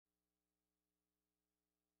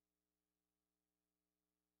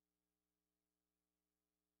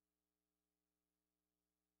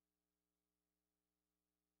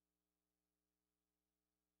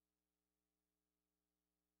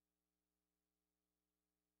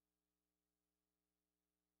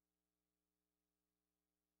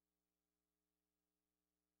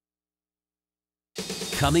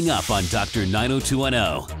Coming up on Dr.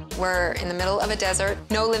 90210. We're in the middle of a desert,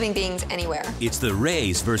 no living beings anywhere. It's the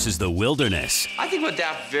rays versus the wilderness. I think we'll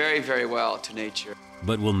adapt very, very well to nature.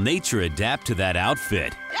 But will nature adapt to that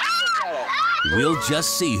outfit? We'll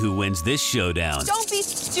just see who wins this showdown. Don't be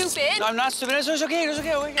stupid. No, I'm not stupid. It's okay. It's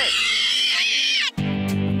okay. Okay.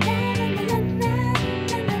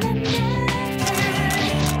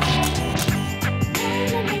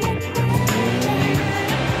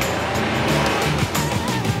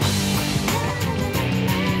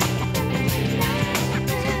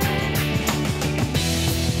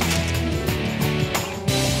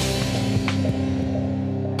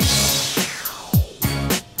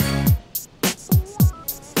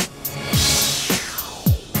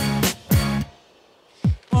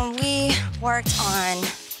 Worked on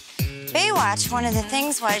Baywatch, one of the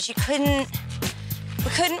things was we couldn't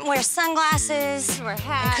wear sunglasses. Wear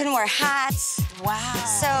hats. Couldn't wear hats. Wow.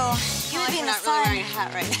 So you would be in the sun. Really wearing a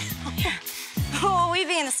hat right now. Well, we'd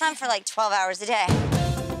be in the sun for like 12 hours a day.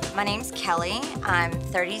 My name's Kelly. I'm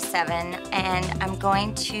 37, and I'm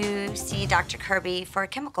going to see Dr. Kirby for a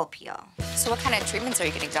chemical peel. So what kind of treatments are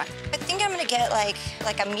you getting done? I think I'm gonna get like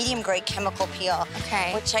a medium-grade chemical peel.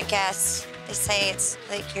 Okay. Which I guess they say it's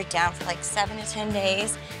like you're down for like 7 to 10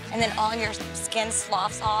 days, and then all your skin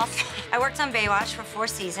sloughs off. I worked on Baywatch for 4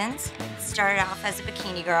 seasons. Started off as a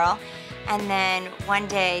bikini girl, and then one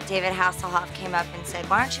day David Hasselhoff came up and said,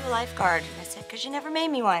 "Why aren't you a lifeguard?" I said, "Because you never made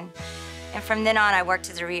me one." And from then on, I worked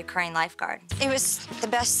as a reoccurring lifeguard. It was the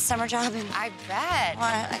best summer job in, I bet.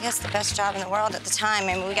 well, I guess the best job in the world at the time. I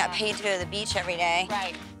mean, we got paid to go to the beach every day.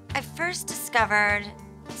 Right. I first discovered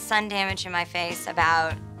sun damage in my face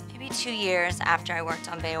about maybe 2 years after I worked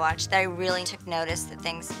on Baywatch, that I really took notice that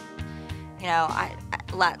things, you know, a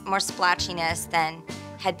lot more splotchiness than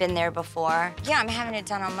had been there before. Yeah, I'm having it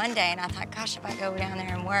done on Monday, and I thought, gosh, if I go down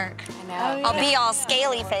there and work, I know. I'll be all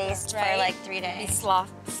scaly-faced for like 3 days. Be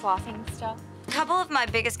sloughing stuff. A couple of my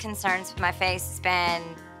biggest concerns with my face has been,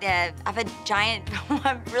 I have a giant,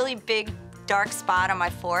 really big dark spot on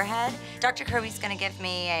my forehead. Dr. Kirby's gonna give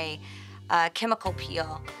me a chemical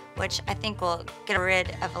peel, which I think will get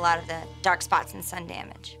rid of a lot of the dark spots and sun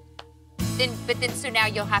damage. So now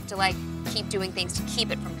you'll have to like keep doing things to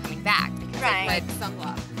keep it from coming back. Because Right. Like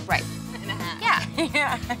sunblock. Right. And a hat.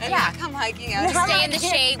 Yeah. Yeah. Come hiking out. Stay in the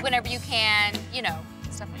shade whenever you can, you know,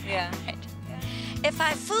 stuff like that. Right. If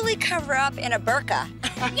I fully cover up in a burqa.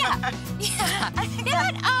 Yeah. Yeah. I think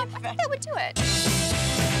that would do it.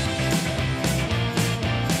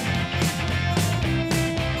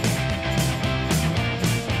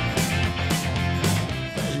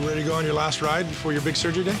 You ready to go on your last ride before your big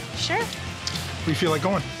surgery day? Sure. Where do you feel like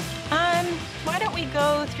going? Why don't we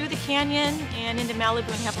go through the canyon and into Malibu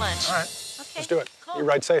and have lunch? All right. Okay. Let's do it. Cool. You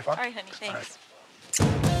ride safe, huh? All right, honey, thanks.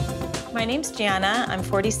 My name's Jana. I'm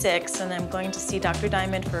 46, and I'm going to see Dr.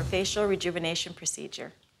 Diamond for a facial rejuvenation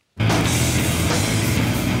procedure. I've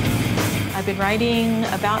been riding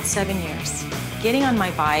about 7 years. Getting on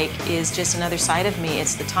my bike is just another side of me.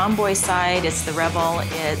 It's the tomboy side, it's the rebel,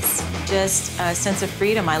 it's just a sense of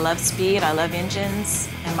freedom. I love speed, I love engines,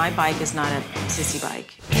 and my bike is not a sissy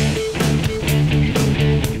bike.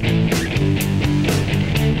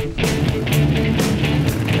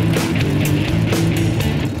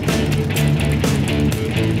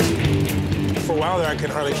 For a while there, I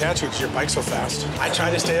couldn't hardly catch you because your bike's so fast. I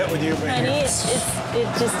tried to stay up with you, but Honey, it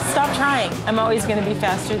just, stop trying. I'm always gonna be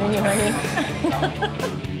faster than you, honey.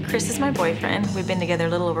 Chris is my boyfriend. We've been together a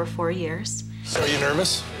little over 4 years. So are you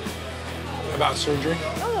nervous about surgery?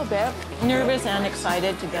 A little bit. Nervous and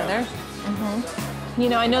excited together. You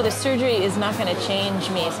know, I know the surgery is not gonna change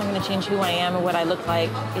me. It's not gonna change who I am or what I look like.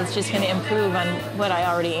 It's just gonna improve on what I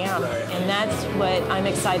already am. Right. And that's what I'm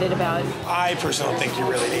excited about. I personally don't think you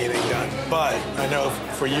really need anything done, but I know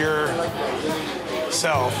for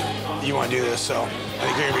yourself, you want to do this, so I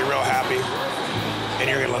think you're going to be real happy, and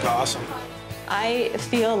you're going to look awesome. I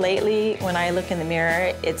feel lately, when I look in the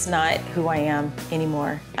mirror, it's not who I am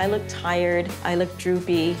anymore. I look tired, I look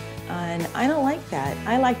droopy, and I don't like that.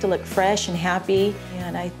 I like to look fresh and happy,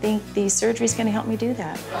 and I think the surgery's gonna help me do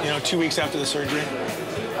that. You know, 2 weeks after the surgery,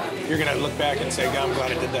 you're going to look back and say, God, I'm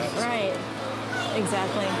glad I did that. Right,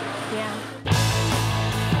 exactly, yeah.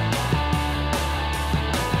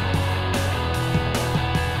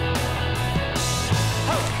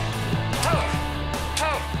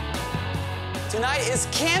 Tonight is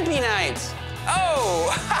camping night.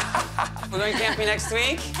 Oh! We're going camping next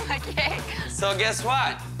week. Okay. So guess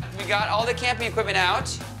what? We got all the camping equipment out.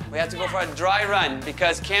 We have to go for a dry run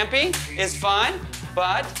because camping is fun,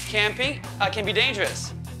 but camping can be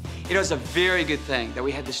dangerous. You know, it's a very good thing that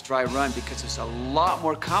we had this dry run because it's a lot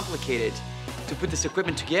more complicated to put this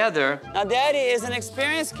equipment together. Now, Daddy is an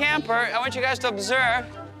experienced camper. I want you guys to observe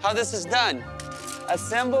how this is done.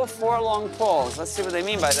 Assemble 4 long poles. Let's see what they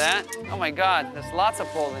mean by that. Oh my God, there's lots of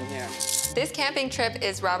poles in here. This camping trip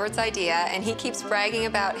is Robert's idea, and he keeps bragging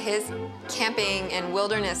about his camping and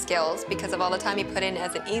wilderness skills because of all the time he put in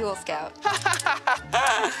as an Eagle Scout.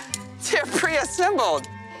 They're pre-assembled.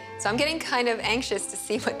 So I'm getting kind of anxious to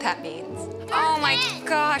see what that means. Oh my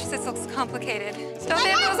gosh, this looks complicated. Don't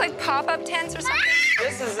they have those like pop-up tents or something?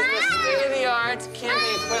 This is the state-of-the-art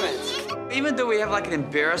camping equipment. Even though we have like an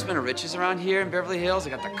embarrassment of riches around here in Beverly Hills,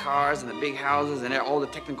 we got the cars and the big houses and all the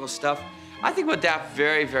technical stuff, I think we'll adapt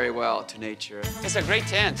very, very well to nature. It's a great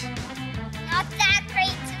tent. Not that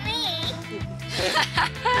great to me.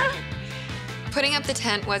 Putting up the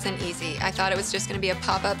tent wasn't easy. I thought it was just gonna be a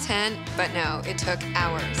pop-up tent, but no, it took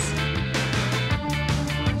hours.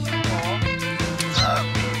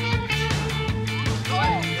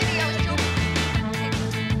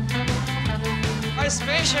 Our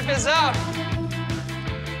spaceship is up.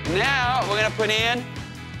 Now we're gonna put in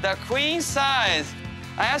the queen size.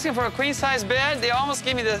 I asked him for a queen size bed. They almost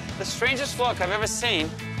gave me the strangest look I've ever seen.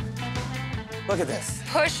 Look at this.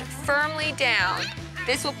 Push firmly down.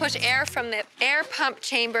 This will push air from the air pump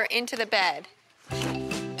chamber into the bed.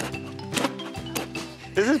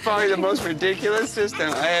 This is probably the most ridiculous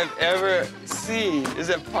system I have ever seen. Is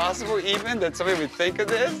it possible even that somebody would think of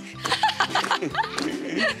this?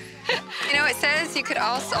 You know, it says you could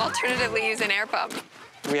also alternatively use an air pump.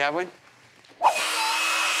 Do we have one?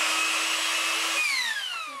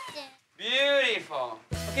 Beautiful.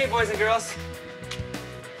 Okay, boys and girls.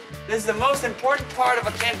 This is the most important part of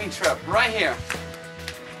a camping trip, right here.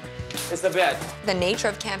 It's the bed. The nature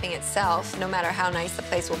of camping itself, no matter how nice the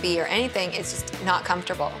place will be or anything, is just not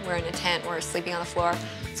comfortable. We're in a tent, we're sleeping on the floor.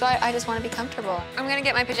 So I just want to be comfortable. I'm gonna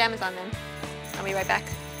get my pajamas on then. I'll be right back.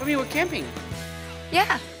 What do you mean, we're camping?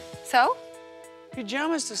 Yeah, so?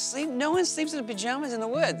 Pajamas to sleep? No one sleeps in pajamas in the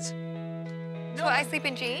woods. So I sleep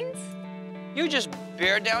in jeans? You just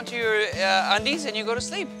bear down to your undies and you go to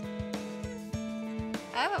sleep.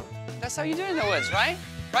 Oh. That's how you do it in the woods, right?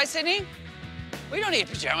 Right, Sydney? We don't need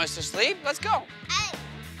pajamas to sleep. Let's go.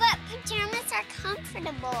 But pajamas are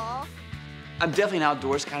comfortable. I'm definitely an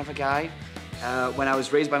outdoors kind of a guy. When I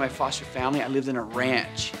was raised by my foster family, I lived in a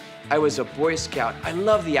ranch. I was a Boy Scout. I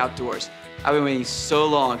love the outdoors. I've been waiting so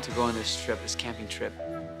long to go on this trip, this camping trip.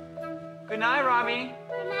 Good night, Robbie.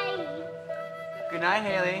 Good night. Good night,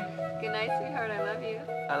 Haley. Good night, sweetheart. I love you.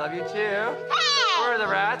 I love you too. Where are the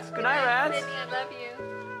rats? Good night, rats. Sydney, I love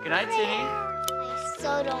you. Good night, Sydney. I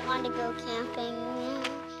so don't want to go camping.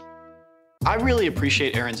 I really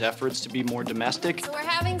appreciate Erin's efforts to be more domestic. So we're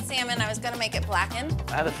having salmon. I was gonna make it blackened.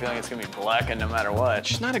 I have a feeling it's gonna be blackened no matter what.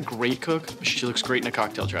 She's not a great cook, but she looks great in a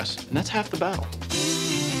cocktail dress, and that's half the battle.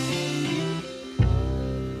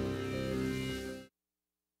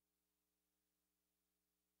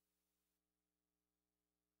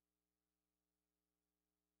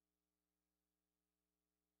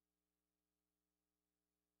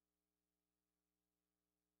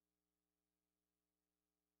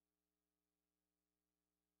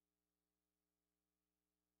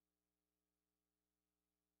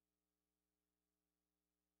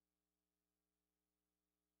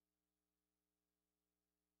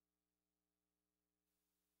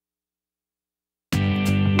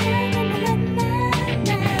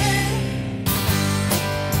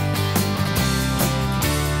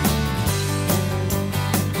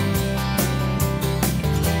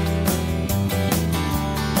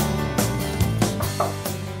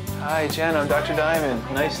 Hi, Jen, I'm Dr. Diamond.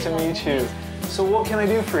 Nice to meet you. So what can I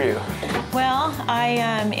do for you? Well, I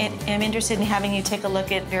am interested in having you take a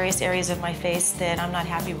look at various areas of my face that I'm not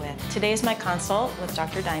happy with. Today is my consult with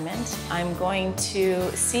Dr. Diamond. I'm going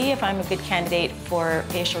to see if I'm a good candidate for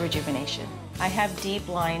facial rejuvenation. I have deep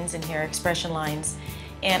lines in here, expression lines,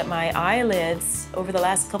 and my eyelids over the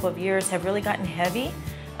last couple of years have really gotten heavy,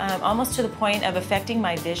 almost to the point of affecting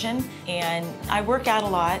my vision. And I work out a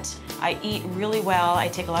lot. I eat really well. I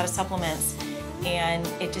take a lot of supplements. And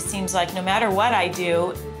it just seems like no matter what I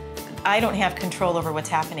do, I don't have control over what's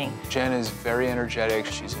happening. Jen is very energetic.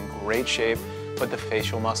 She's in great shape, but the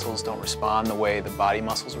facial muscles don't respond the way the body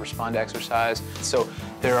muscles respond to exercise. So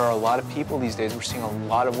there are a lot of people these days, we're seeing a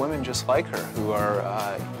lot of women just like her who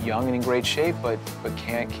are young and in great shape, but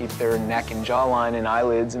can't keep their neck and jawline and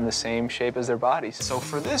eyelids in the same shape as their bodies. So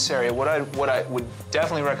for this area, what I would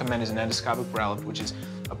definitely recommend is an endoscopic brow lift, which is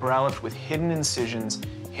a brow lift with hidden incisions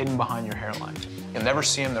hidden behind your hairline. You'll never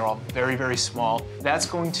see them. They're all very, very small. That's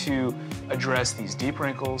going to address these deep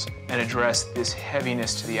wrinkles and address this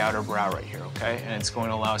heaviness to the outer brow right here, okay? And it's going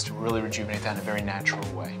to allow us to really rejuvenate that in a very natural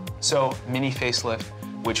way. So, mini facelift,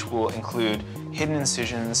 which will include hidden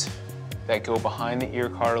incisions that go behind the ear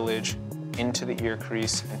cartilage, into the ear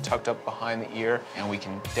crease, and tucked up behind the ear, and we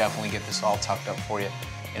can definitely get this all tucked up for you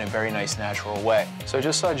in a very nice, natural way. So I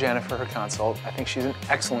just saw Janet for her consult. I think she's an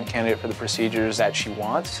excellent candidate for the procedures that she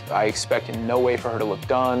wants. I expect in no way for her to look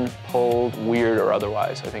done, pulled, weird, or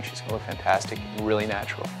otherwise. I think she's gonna look fantastic and really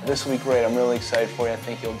natural. This will be great. I'm really excited for you. I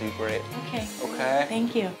think you'll do great. Okay. Okay?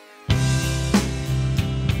 Thank you.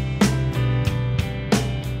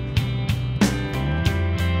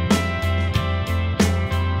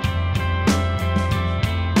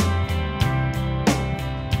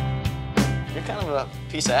 A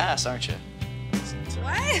piece of ass, aren't you?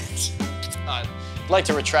 What? I'd like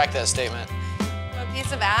to retract that statement. A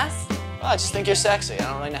piece of ass? I just think you're sexy. I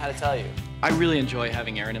don't really know how to tell you. I really enjoy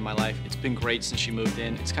having Erin in my life. It's been great since she moved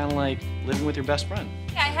in. It's kind of like living with your best friend.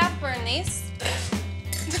 Yeah, I have burned these.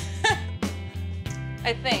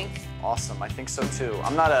 I think. Awesome, I think so too.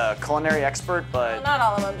 I'm not a culinary expert, but... Well, not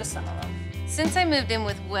all of them, just some of them. Since I moved in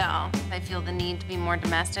with Will, I feel the need to be more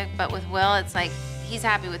domestic, but with Will, it's like he's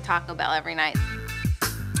happy with Taco Bell every night.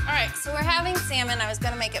 All right, so we're having salmon. I was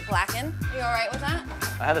gonna make it blackened. Are you all right with that?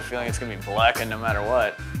 I had a feeling it's gonna be blackened no matter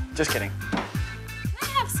what. Just kidding. I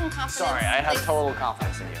have some confidence. Sorry, I have total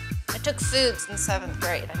confidence in you. I took foods in 7th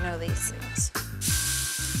grade. I know these things.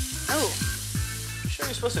 Oh. You sure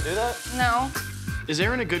you're supposed to do that? No. Is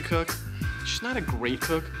Erin a good cook? She's not a great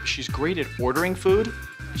cook. She's great at ordering food.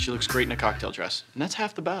 She looks great in a cocktail dress, and that's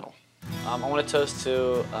half the battle. I want to toast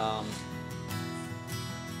to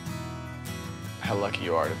how lucky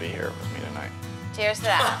you are to be here with me tonight. Cheers to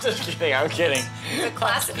that. I'm just kidding, I'm kidding. It's a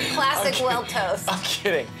classic Will toast. I'm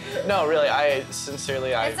kidding. No, really, it's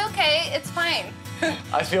okay, it's fine.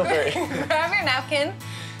 I feel very... Grab your napkin,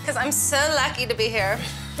 because I'm so lucky to be here.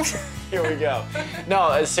 Here we go.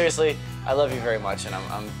 No, seriously, I love you very much, and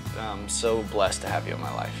I'm so blessed to have you in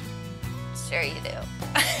my life. Sure you do.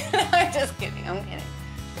 I'm just kidding, I'm kidding.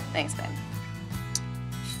 Thanks, babe.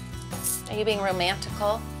 Are you being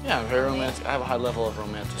romantical? Yeah, I'm very romantic. I have a high level of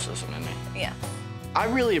romanticism in me. Yeah. I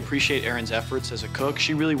really appreciate Erin's efforts as a cook.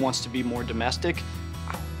 She really wants to be more domestic.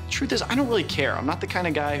 Truth is, I don't really care. I'm not the kind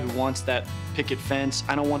of guy who wants that picket fence.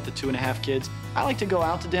 I don't want the 2.5 kids. I like to go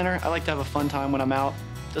out to dinner. I like to have a fun time when I'm out.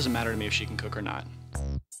 It doesn't matter to me if she can cook or not.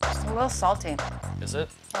 It's a little salty. Is it?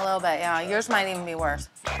 A little bit, yeah. Yours might even be worse.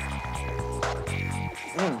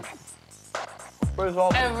 Pretty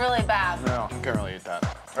salty. It's really bad. No, I can't really eat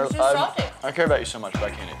that. It's just salty. I care about you so much, but I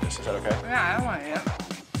can't eat this. Is that okay? Yeah, I don't want to eat it.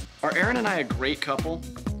 Are Erin and I a great couple?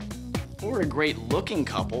 Or a great looking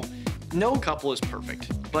couple? No couple is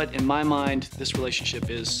perfect, but in my mind, this relationship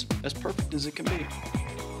is as perfect as it can be.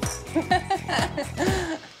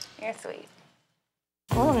 You're sweet.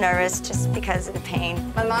 I'm a little nervous just because of the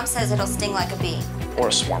pain. My mom says it'll sting like a bee. Or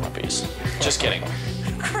a swarm of bees. Just kidding.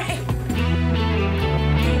 Great.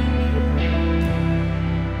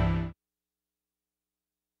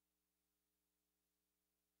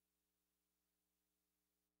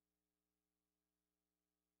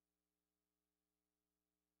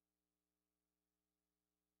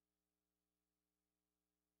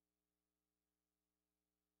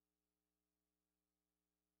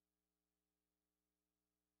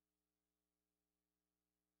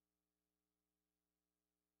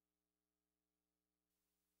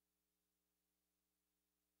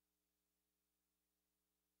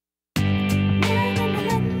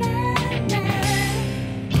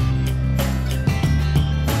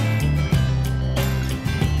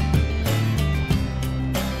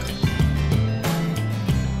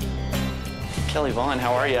 Kelly Vaughn,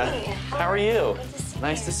 how are you? Hey, how are you? Good to see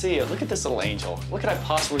Nice to see you. Look at this little angel. What could I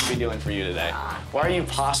possibly be doing for you today? Why are you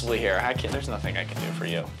possibly here? There's nothing I can do for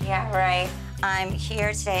you. Yeah, right. I'm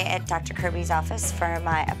here today at Dr. Kirby's office for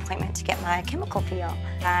my appointment to get my chemical peel.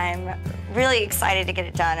 I'm really excited to get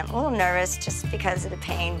it done. I'm a little nervous just because of the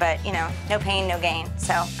pain, but you know, no pain, no gain.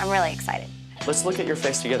 So I'm really excited. Let's look at your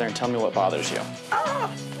face together and tell me what bothers you.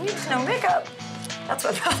 Oh, there's no makeup. That's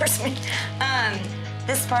what bothers me.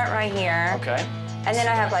 This part right here. Okay. And then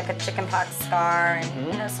I have like a chickenpox scar and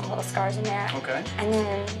you know, some little scars in there. Okay. And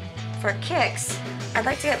then for kicks, I'd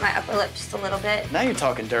like to get my upper lip just a little bit. Now you're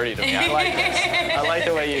talking dirty to me. I like this. I like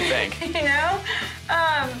the way you think. You know?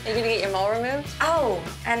 Are you gonna get your mole removed? Oh,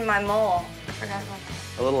 and my mole. I forgot about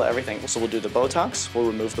that. A little of everything. So we'll do the Botox, we'll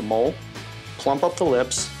remove the mole, plump up the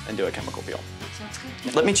lips, and do a chemical peel. Sounds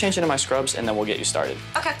good. Let me change into my scrubs, and then we'll get you started.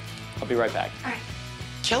 Okay. I'll be right back. All right.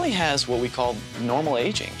 Kelly has what we call normal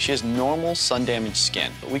aging. She has normal sun-damaged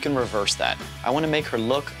skin, but we can reverse that. I want to make her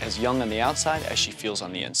look as young on the outside as she feels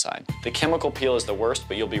on the inside. The chemical peel is the worst,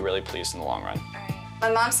 but you'll be really pleased in the long run. All right.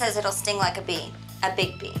 My mom says it'll sting like a bee, a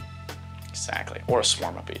big bee. Exactly, or a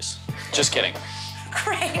swarm of bees. Just kidding.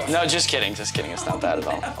 Great. No, just kidding, just kidding. It's not bad at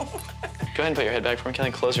all. Go ahead and put your head back for me,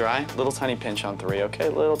 Kelly. Close your eye. Little tiny pinch on 3, okay?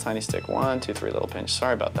 Little tiny stick. 1, 2, 3, little pinch.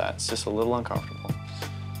 Sorry about that. It's just a little uncomfortable.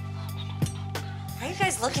 Why are you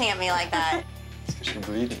guys looking at me like that? It's because you're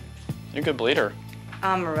bleeding. You're a good bleeder.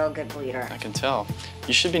 I'm a real good bleeder. I can tell.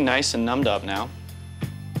 You should be nice and numbed up now.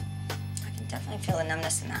 I can definitely feel the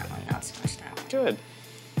numbness in that one, not so much that one. Good.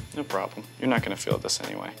 No problem. You're not going to feel this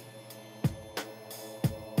anyway.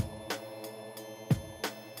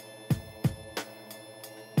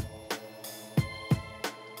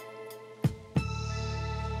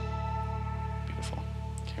 Beautiful.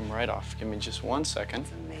 Came right off. Give me just 1 second.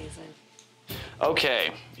 That's amazing.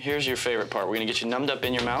 Okay, here's your favorite part. We're gonna get you numbed up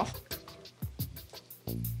in your mouth.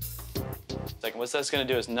 Second, what that's gonna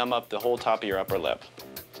do is numb up the whole top of your upper lip.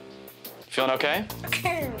 Feeling okay?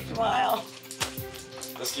 Okay, smile.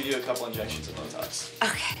 Let's give you a couple injections of Botox.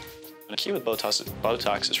 Okay. The key with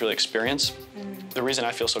Botox is really experience. The reason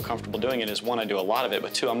I feel so comfortable doing it is, 1, I do a lot of it,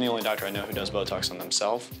 but 2, I'm the only doctor I know who does Botox on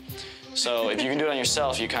themselves. So if you can do it on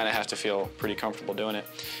yourself, you kind of have to feel pretty comfortable doing it.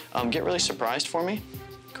 Get really surprised for me.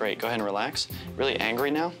 Great, go ahead and relax. Really angry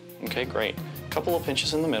now? Okay, great. Couple of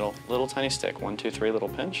pinches in the middle, little tiny stick. 1, 2, 3, little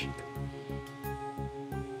pinch.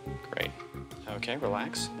 Great. Okay,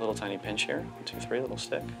 relax. Little tiny pinch here. 1, 2, 3, little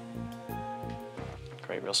stick.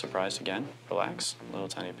 Great, real surprised again. Relax, little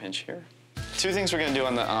tiny pinch here. 2 things we're gonna do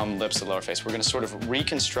on the lips of the lower face. We're gonna sort of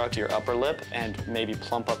reconstruct your upper lip and maybe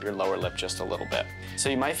plump up your lower lip just a little bit. So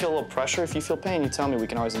you might feel a little pressure. If you feel pain, you tell me, we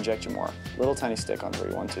can always inject you more. Little tiny stick on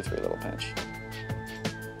 3, 1, 2, 3, little pinch.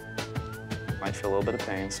 Might feel a little bit of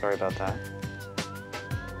pain, sorry about that.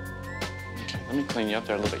 Okay, let me clean you up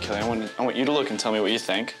there a little bit, Kelly. I want you to look and tell me what you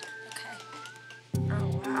think. Okay.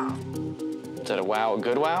 Oh, wow. Is that a wow, a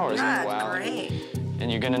good wow, or is it a wow? Great.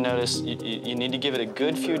 And you're gonna notice you need to give it a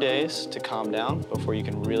good few days to calm down before you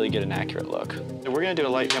can really get an accurate look. So we're gonna do a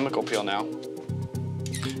light chemical peel now.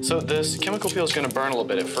 So this chemical peel is gonna burn a little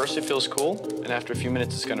bit. At first it feels cool, and after a few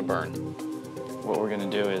minutes it's gonna burn. What we're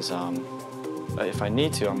gonna do is, if I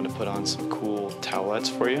need to, I'm gonna put on some cool towelettes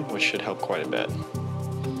for you, which should help quite a bit.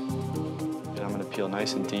 And I'm gonna peel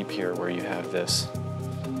nice and deep here where you have this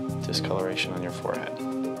discoloration on your forehead.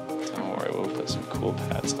 Don't worry, we'll put some cool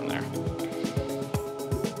pads on there.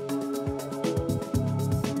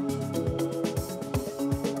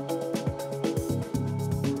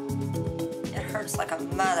 It hurts like a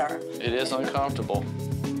mother. It is uncomfortable.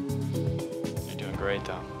 You're doing great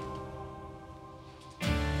though.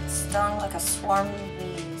 Stung like a swarm of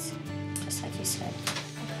bees, just like you said.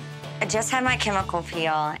 I just had my chemical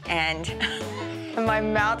peel, and my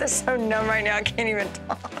mouth is so numb right now, I can't even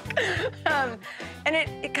talk. And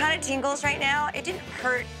it kind of tingles right now. It didn't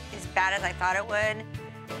hurt as bad as I thought it would.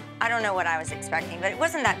 I don't know what I was expecting, but it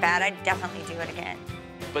wasn't that bad. I'd definitely do it again.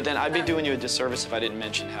 But then I'd be doing you a disservice if I didn't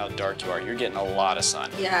mention how dark you are. You're getting a lot of sun.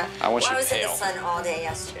 Yeah. I want well, you I was pale. in the sun all day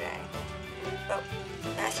yesterday. But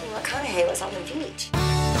Matthew McConaughey was on the beach.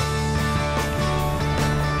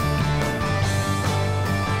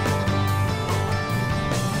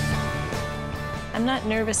 I'm not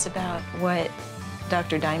nervous about what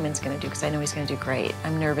Dr. Diamond's going to do, because I know he's going to do great.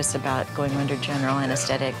 I'm nervous about going under general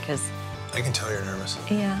anesthetic, because... I can tell you're nervous.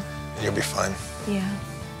 Yeah. You'll be fine. Yeah.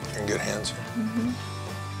 You're in good hands. Mm-hmm.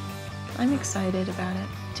 I'm excited about it.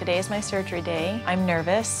 Today is my surgery day. I'm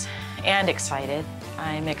nervous and excited.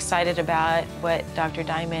 I'm excited about what Dr.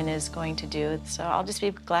 Diamond is going to do, so I'll just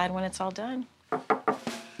be glad when it's all done.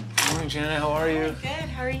 Morning, Janet. How are you? Good.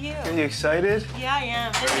 How are you? Are you excited? Yeah, I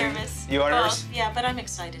am. I'm nervous. You are nervous? Yeah, but I'm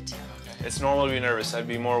excited too. It's normal to be nervous. I'd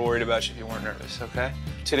be more worried about you if you weren't nervous, okay?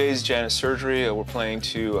 Today's Janet's surgery. We're planning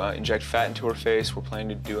to inject fat into her face. We're planning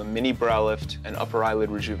to do a mini brow lift, an upper eyelid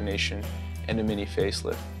rejuvenation, and a mini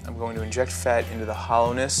facelift. I'm going to inject fat into the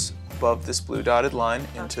hollowness above this blue dotted line,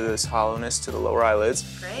 into this hollowness to the lower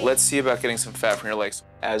eyelids. Great. Let's see about getting some fat from your legs.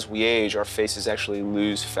 As we age, our faces actually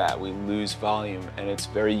lose fat. We lose volume, and it's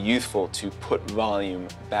very youthful to put volume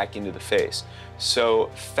back into the face. So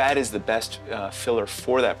fat is the best filler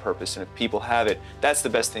for that purpose, and if people have it, that's the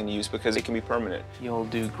best thing to use because it can be permanent. You'll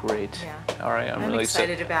do great. Yeah. All right, I'm really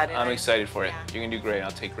excited about it. I'm excited for you. You're gonna do great. I'll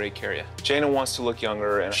take great care of you. Jana wants to look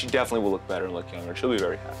younger, and she definitely will look better and look younger. She'll be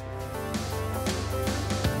very happy.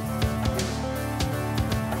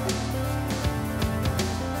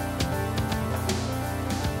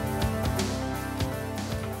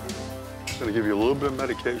 I'm gonna give you a little bit of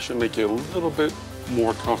medication, make you a little bit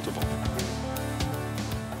more comfortable.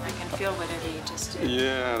 I can feel whatever you just did.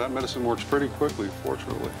 Yeah, that medicine works pretty quickly,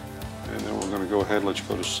 fortunately. And then we're going to go ahead and let you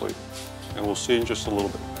go to sleep. And we'll see you in just a little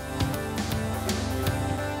bit.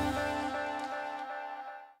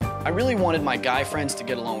 I really wanted my guy friends to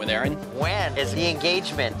get along with Erin. When is the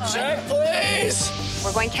engagement? Check, please!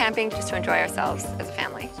 We're going camping just to enjoy ourselves as a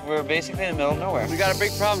family. We're basically in the middle of nowhere. We got a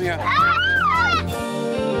big problem here.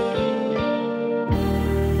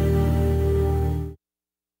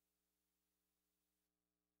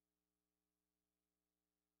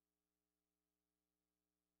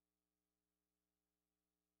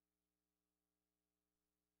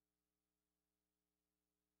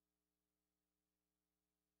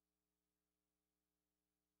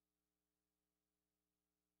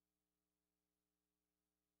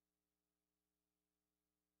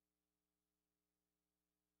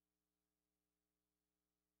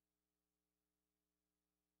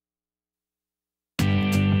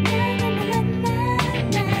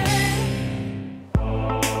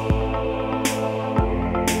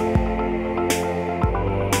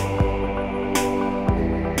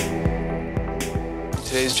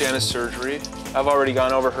 Today's Jana's surgery. I've already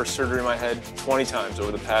gone over her surgery in my head 20 times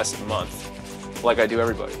over the past month, like I do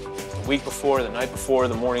everybody. The week before, the night before,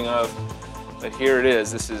 the morning of. But here it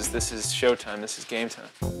is. This is showtime. This is game time.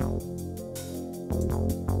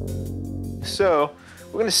 So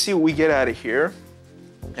we're gonna see what we get out of here.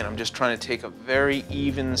 And I'm just trying to take a very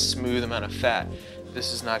even, smooth amount of fat.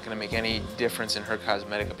 This is not gonna make any difference in her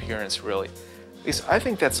cosmetic appearance, really. At least I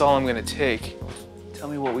think that's all I'm gonna take. Tell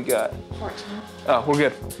me what we got. 14. Oh, we're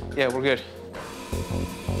good. Yeah, we're good.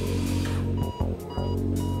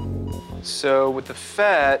 So with the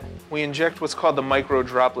fat, we inject what's called the micro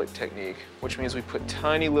droplet technique, which means we put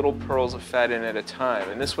tiny little pearls of fat in at a time.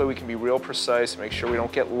 And this way we can be real precise, make sure we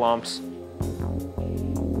don't get lumps.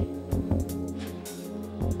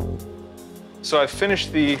 So I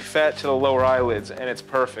finished the fat to the lower eyelids and it's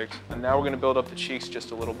perfect. And now we're gonna build up the cheeks just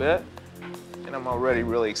a little bit. And I'm already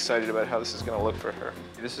really excited about how this is gonna look for her.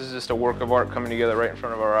 This is just a work of art coming together right in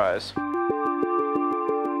front of our eyes.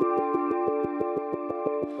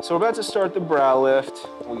 So we're about to start the brow lift.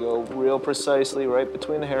 We go real precisely right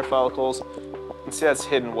between the hair follicles. You can see that's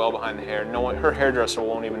hidden well behind the hair. Her hairdresser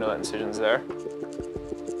won't even know that incision's there.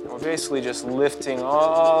 And we're basically just lifting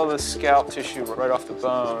all the scalp tissue right off the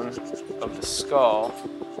bone of the skull.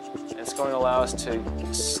 And it's going to allow us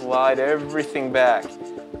to slide everything back.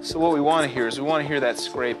 So what we want to hear is we want to hear that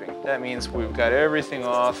scraping. That means we've got everything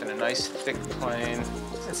off in a nice thick plane.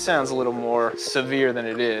 It sounds a little more severe than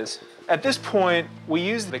it is. At this point, we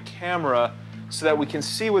use the camera so that we can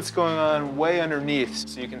see what's going on way underneath.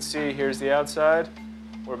 So you can see here's the outside.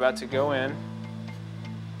 We're about to go in.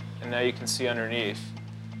 And now you can see underneath.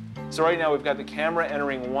 So right now we've got the camera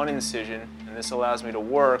entering one incision, and this allows me to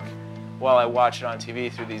work while I watch it on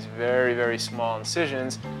TV through these very, very small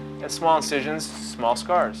incisions. And small incisions, small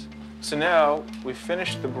scars. So now we've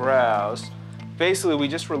finished the brows. Basically, we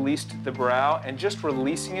just released the brow, and just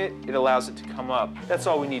releasing it, it allows it to come up. That's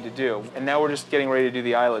all we need to do. And now we're just getting ready to do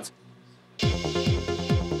the eyelids.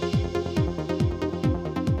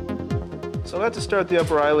 So I'm about to start the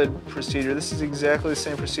upper eyelid procedure. This is exactly the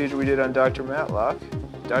same procedure we did on Dr. Matlock.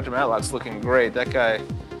 Dr. Matlock's looking great. That guy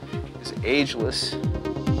is ageless.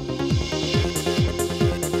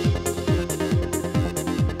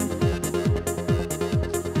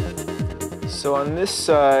 So on this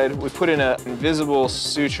side, we put in an invisible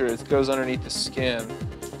suture. It goes underneath the skin.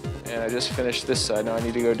 And I just finished this side. Now I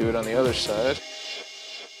need to go do it on the other side.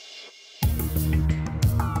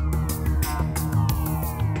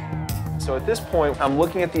 So at this point, I'm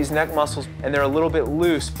looking at these neck muscles and they're a little bit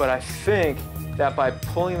loose, but I think that by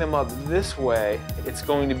pulling them up this way, it's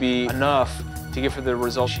going to be enough to give her the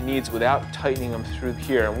result she needs without tightening them through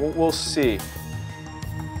here. And we'll see.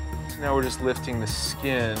 So now we're just lifting the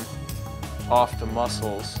skin off the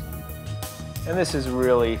muscles. And this is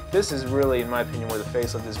really, in my opinion, where the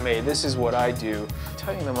facelift is made. This is what I do.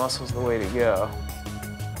 Tightening the muscles is the way to go.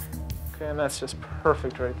 Okay, and that's just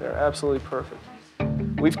perfect right there, absolutely perfect.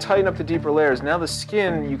 We've tightened up the deeper layers. Now the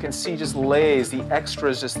skin, you can see, just lays, the extra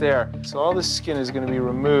is just there. So all the skin is going to be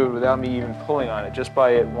removed without me even pulling on it, just by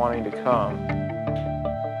it wanting to come.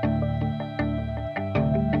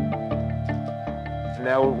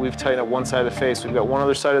 Now we've tightened up one side of the face. We've got one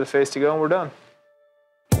other side of the face to go and we're done.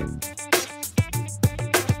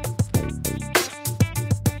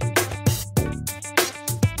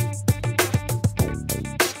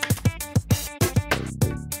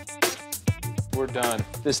 We're done.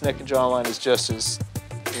 This neck and jawline is just as,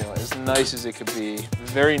 as nice as it could be.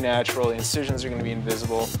 Very natural. The incisions are going to be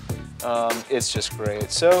invisible. It's just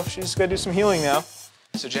great. So she's just got to do some healing now.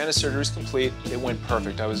 So Jana's surgery is complete. It went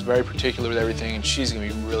perfect. I was very particular with everything, and she's gonna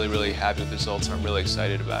be really, really happy with the results, and I'm really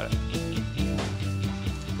excited about it.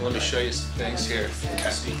 Well, let me show you some things here.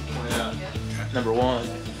 Okay. Number one,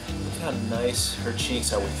 look how nice her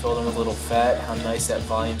cheeks are. We filled them with a little fat, how nice that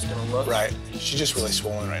volume's gonna look. Right. She's just really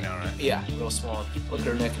swollen right now, right? Yeah, real swollen. Look at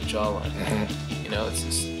her neck and jawline. You know, it's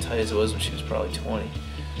as tight as it was when she was probably 20.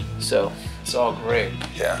 So, it's all great.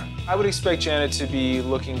 Yeah. I would expect Janet to be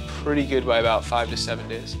looking pretty good by about 5 to 7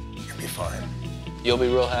 days. You'll be fine. You'll be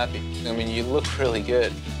real happy. I mean, you look really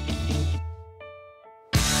good.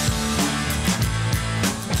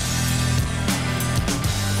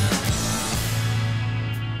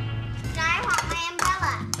 I want my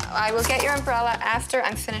umbrella. I will get your umbrella after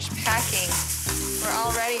I'm finished packing. We're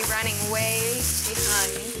already running way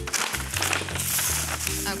behind.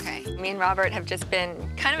 Okay, me and Robert have just been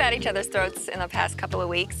kind of at each other's throats in the past couple of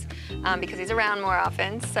weeks because he's around more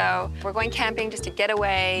often. So we're going camping just to get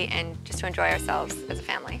away and just to enjoy ourselves as a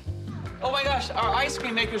family. Oh my gosh, our ice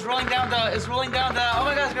cream maker is rolling down the, oh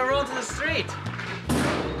my gosh, it's gonna roll into the street.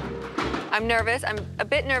 I'm nervous. I'm a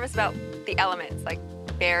bit nervous about the elements, like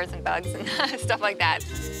bears and bugs and stuff like that.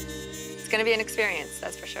 It's gonna be an experience,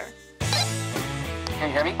 that's for sure. Can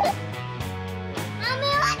you hear me? Mommy,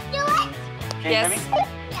 let's do it. Can you hear me?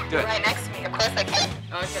 Do it. Right next to me, of course I can.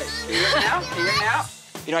 Okay, can you hear me now? Can you hear me now?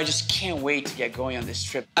 You know, I just can't wait to get going on this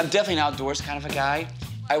trip. I'm definitely an outdoors kind of a guy.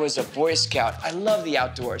 I was a Boy Scout. I love the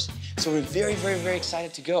outdoors. So we're very, very, very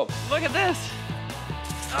excited to go. Look at this.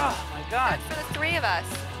 Oh, my God. For the 3 of us.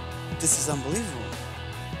 This is unbelievable.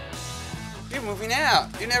 You're moving out.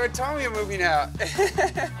 You never told me you're moving out.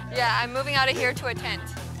 Yeah, I'm moving out of here to a tent.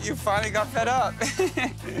 You finally got fed up.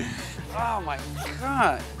 Oh, my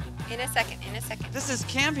God. In a second, in a second. This is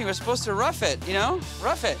camping. We're supposed to rough it, you know?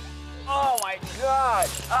 Rough it. Oh, my God.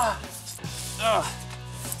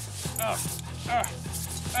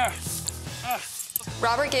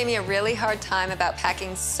 Robert gave me a really hard time about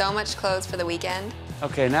packing so much clothes for the weekend.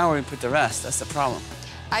 Okay, now we're gonna put the rest. That's the problem.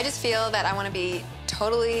 I just feel that I want to be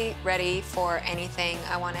totally ready for anything.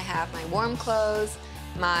 I want to have my warm clothes,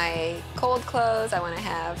 my cold clothes. I want to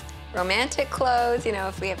have romantic clothes, you know,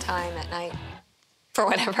 if we have time at night for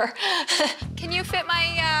whatever. Can you fit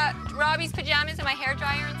my Robbie's pajamas and my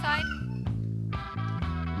hairdryer inside?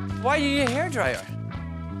 Why do you need a hairdryer?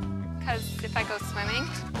 Because if I go swimming,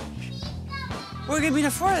 We're gonna be in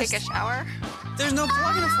a forest. take a shower. There's no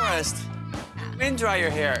plug in the forest. Wind dry your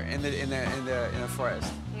hair in the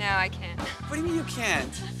forest. No, I can't. What do you mean you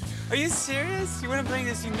can't? Are you serious? You want to bring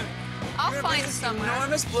this? I'll find somewhere.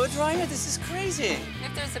 Enormous blow dryer? This is crazy.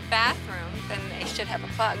 If there's a bathroom, then they should have a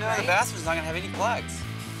plug, No, right? the bathroom's not gonna have any plugs.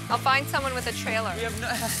 I'll find someone with a trailer. We have no.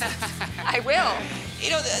 I will. You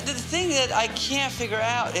know, the thing that I can't figure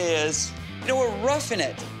out is, you know, we're roughing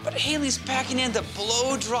it, but Haley's packing in the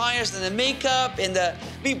blow dryers and the makeup and the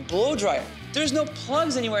blow dryer. There's no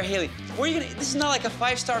plugs anywhere, Haley. Where are you gonna? This is not like a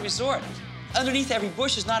 5-star resort. Underneath every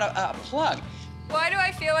bush is not a plug. Why do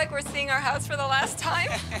I feel like we're seeing our house for the last time?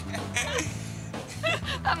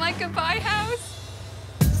 I'm like, goodbye, house.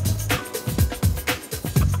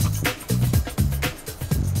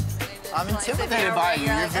 I'm intimidated by you.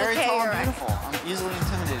 You're very tall and beautiful. I'm easily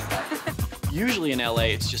intimidated by you. Usually in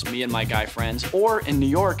LA, it's just me and my guy friends, or in New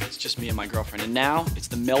York, it's just me and my girlfriend. And now, it's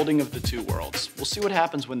the melding of the 2 worlds. We'll see what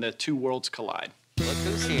happens when the 2 worlds collide. Look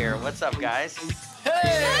who's here. What's up, guys?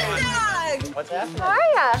 Hey! Doug! What's happening? How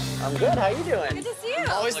are ya? I'm good. How you doing? Good to see you.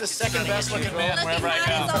 Always the second best looking man wherever I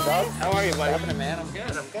go. How are you, buddy? Happening, man? I'm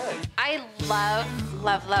good. I'm good. I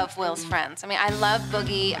love Will's friends. I mean, I love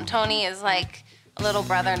Boogie. Tony is like a little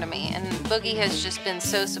brother to me, and Boogie has just been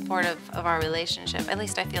so supportive of our relationship. At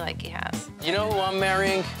least I feel like he has. You know who I'm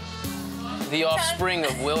marrying? The offspring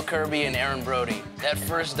of Will Kirby and Aaron Brody. That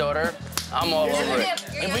first daughter, I'm all over it.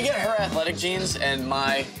 If we get her athletic genes and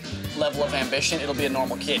my level of ambition, it'll be a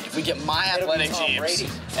normal kid. If we get my athletic genes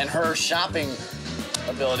and her shopping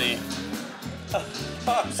ability,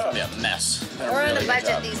 it's gonna be a mess. We're on a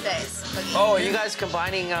budget these days. Oh, are you guys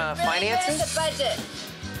combining finances? There's a budget.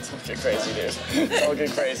 It's gonna get crazy, dude. It's all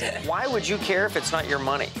get crazy. Why would you care if it's not your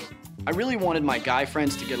money? I really wanted my guy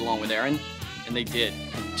friends to get along with Aaron, and they did,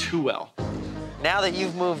 too well. Now that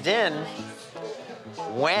you've moved in,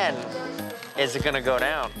 when is it gonna go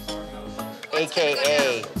down?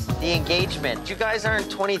 AKA the engagement. You guys aren't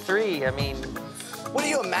 23. I mean, What are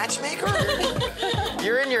you, a matchmaker?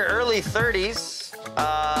 you're in your early 30s.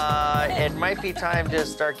 It might be time to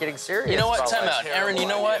start getting serious. You know what? about Time life. out. Aaron, you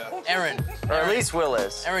know what? Aaron. Or at least Will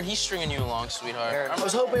is. Aaron, he's stringing you along, sweetheart. I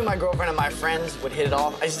was hoping my girlfriend and my friends would hit it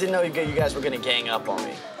off. I just didn't know you guys were gonna gang up on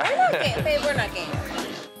me. We're not game. Babe, we're not game.